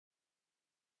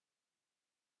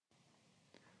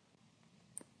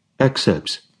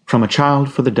Excerpts from A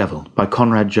Child for the Devil by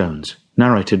Conrad Jones,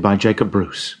 narrated by Jacob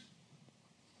Bruce.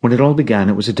 When it all began,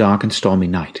 it was a dark and stormy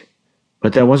night,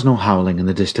 but there was no howling in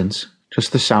the distance,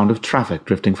 just the sound of traffic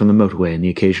drifting from the motorway and the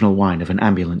occasional whine of an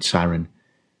ambulance siren.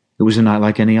 It was a night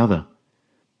like any other.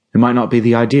 It might not be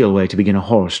the ideal way to begin a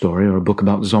horror story or a book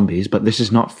about zombies, but this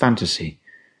is not fantasy.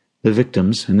 The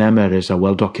victims and their murders are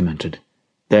well documented.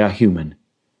 They are human.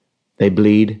 They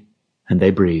bleed and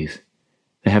they breathe.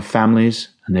 They have families,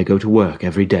 and they go to work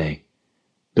every day.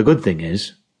 The good thing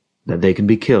is that they can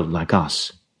be killed like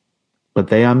us. But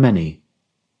they are many,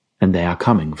 and they are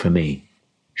coming for me.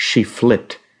 She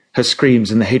flipped. Her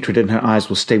screams and the hatred in her eyes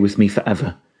will stay with me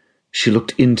forever. She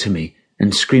looked into me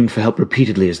and screamed for help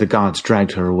repeatedly as the guards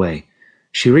dragged her away.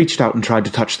 She reached out and tried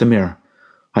to touch the mirror.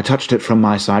 I touched it from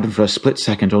my side, and for a split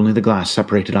second only the glass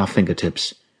separated our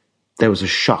fingertips. There was a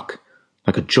shock,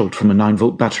 like a jolt from a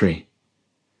 9-volt battery.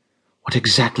 "What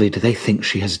exactly do they think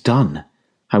she has done?"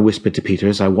 I whispered to Peter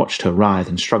as I watched her writhe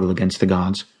and struggle against the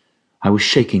guards. I was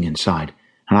shaking inside,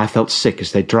 and I felt sick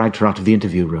as they dragged her out of the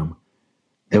interview room.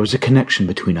 There was a connection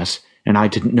between us, and I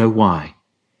didn't know why.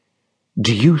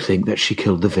 "Do you think that she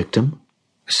killed the victim?"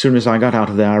 As soon as I got out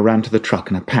of there, I ran to the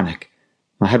truck in a panic.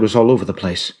 My head was all over the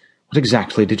place. What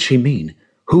exactly did she mean?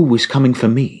 Who was coming for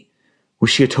me?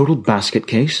 Was she a total basket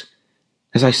case?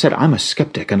 As I said, I'm a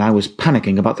skeptic, and I was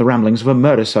panicking about the ramblings of a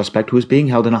murder suspect who was being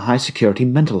held in a high-security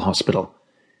mental hospital.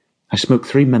 I smoked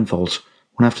 3 menthols,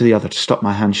 one after the other, to stop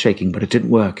my hand shaking, but it didn't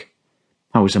work.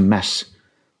 I was a mess.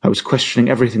 I was questioning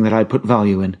everything that I had put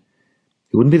value in.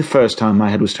 It wouldn't be the first time my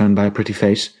head was turned by a pretty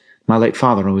face. My late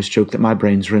father always joked that my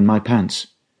brains were in my pants.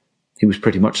 He was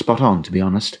pretty much spot on, to be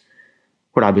honest.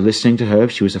 Would I be listening to her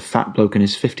if she was a fat bloke in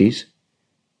his 50s?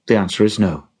 The answer is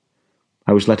no.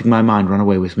 I was letting my mind run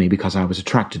away with me because I was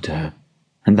attracted to her,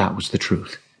 and that was the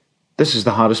truth. This is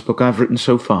the hardest book I've written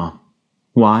so far.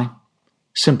 Why?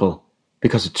 Simple,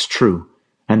 because it's true,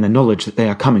 and the knowledge that they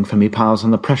are coming for me piles on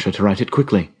the pressure to write it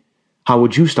quickly. How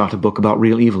would you start a book about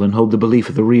real evil and hold the belief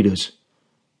of the readers?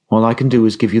 All I can do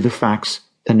is give you the facts,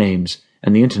 the names,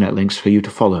 and the internet links for you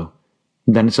to follow.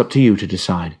 Then it's up to you to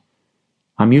decide.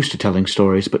 I'm used to telling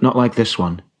stories, but not like this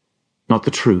one. Not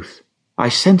the truth. I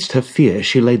sensed her fear as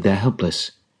she laid there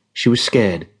helpless. She was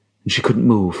scared, and she couldn't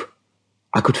move.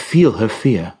 I could feel her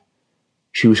fear.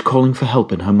 She was calling for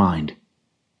help in her mind.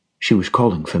 She was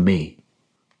calling for me.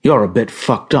 "You're a bit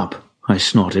fucked up," I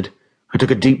snorted. I took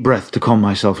a deep breath to calm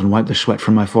myself and wiped the sweat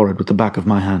from my forehead with the back of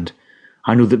my hand.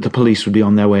 I knew that the police would be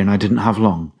on their way, and I didn't have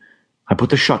long. I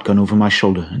put the shotgun over my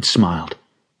shoulder and smiled.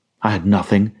 I had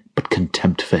nothing but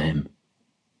contempt for him.